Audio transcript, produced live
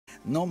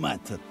No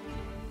matter.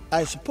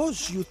 I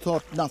suppose you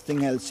thought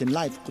nothing else in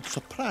life could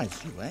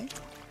surprise you, eh?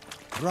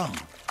 Wrong.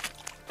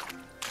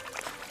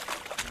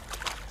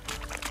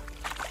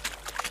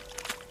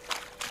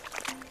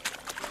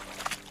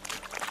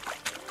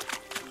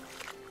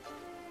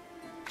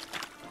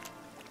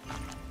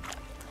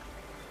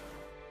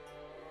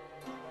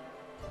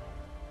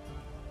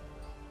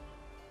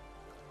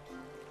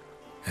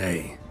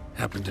 Hey,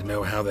 happen to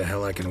know how the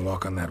hell I can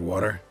walk on that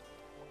water?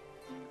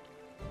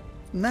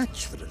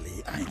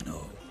 Naturally, I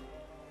know.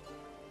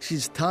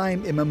 Since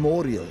time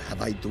immemorial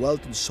have I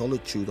dwelt in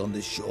solitude on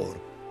this shore,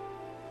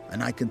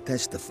 and I can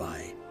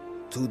testify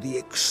to the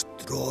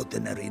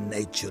extraordinary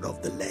nature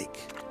of the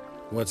lake.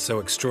 What's so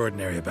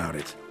extraordinary about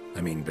it?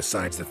 I mean,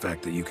 besides the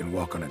fact that you can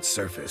walk on its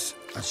surface.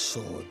 A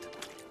sword,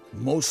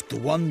 most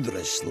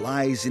wondrous,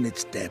 lies in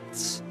its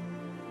depths.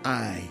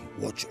 I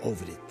watch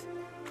over it.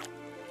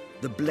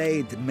 The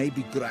blade may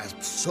be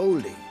grasped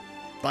solely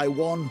by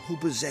one who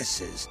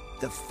possesses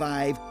the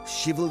 5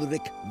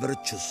 chivalric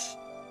virtues.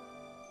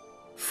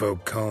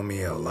 Folk call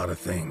me a lot of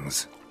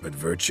things, but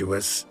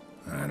virtuous?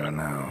 I don't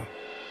know.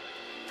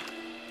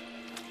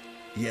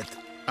 Yet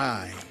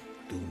I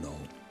do know,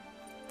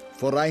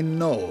 for I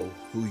know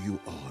who you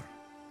are.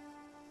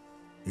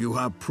 You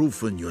have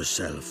proven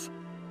yourself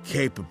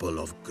capable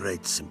of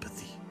great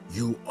sympathy.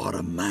 You are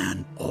a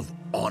man of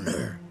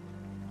honor,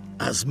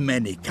 as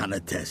many can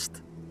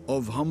attest.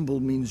 Of humble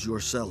means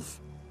yourself.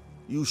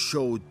 You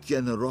show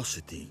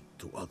generosity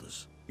to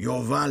others.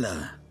 Your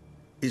valor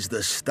is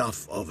the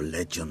stuff of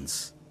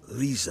legends.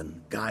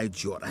 Reason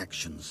guides your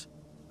actions,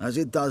 as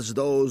it does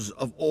those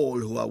of all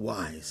who are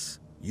wise.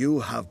 You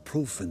have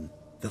proven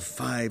the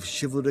 5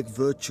 chivalric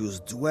virtues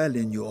dwell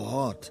in your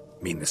heart.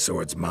 Mean the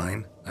sword's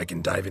mine? I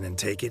can dive in and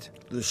take it?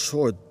 The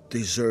sword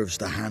deserves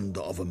the hand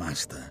of a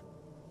master.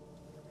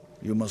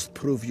 You must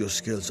prove your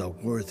skills are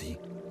worthy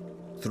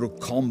through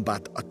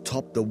combat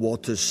atop the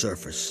water's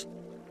surface.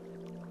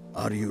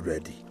 Are you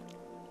ready?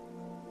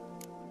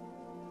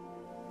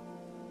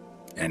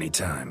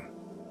 Anytime.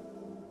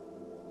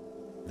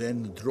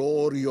 Then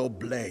draw your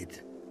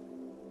blade.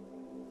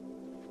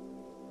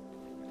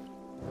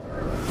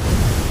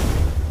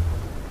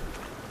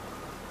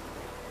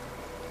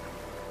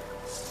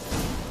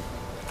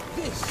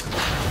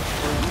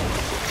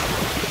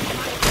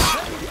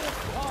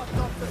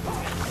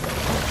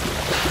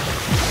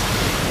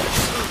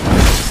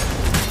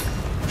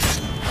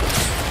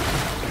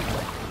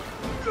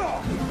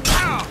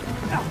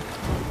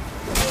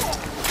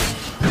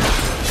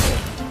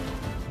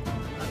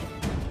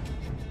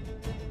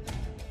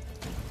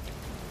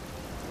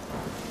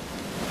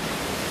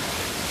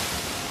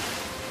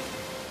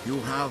 You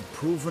have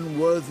proven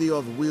worthy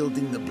of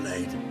wielding the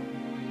blade,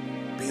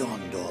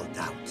 beyond all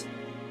doubt.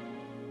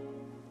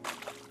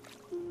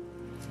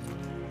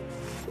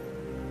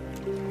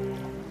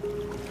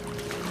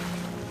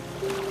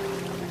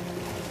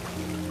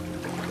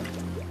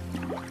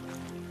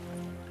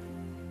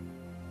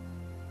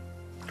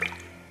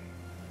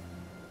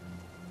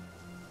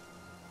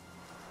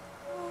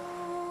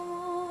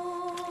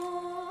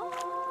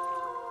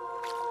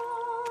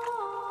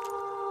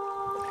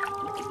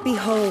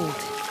 Behold,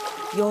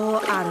 your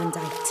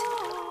Aerondight.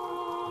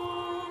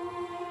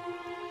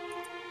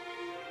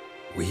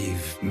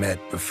 We've met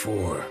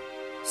before.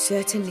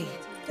 Certainly.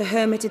 The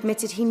hermit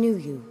admitted he knew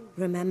you,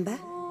 remember?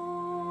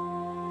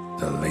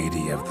 The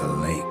Lady of the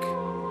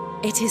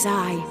Lake. It is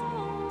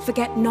I.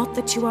 Forget not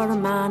that you are a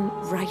man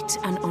right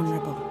and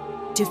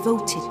honorable,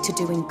 devoted to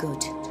doing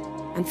good.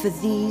 And for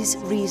these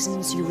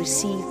reasons you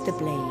received the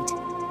blade.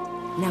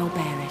 Now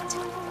bear it.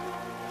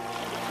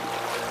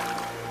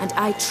 And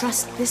I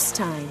trust this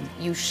time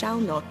you shall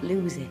not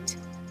lose it.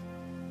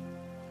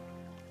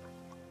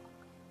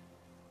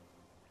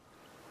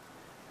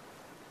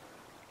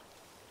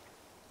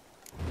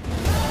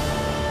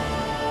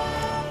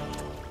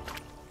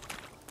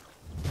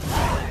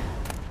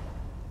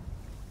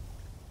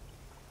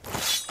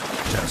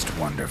 Just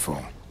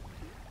wonderful.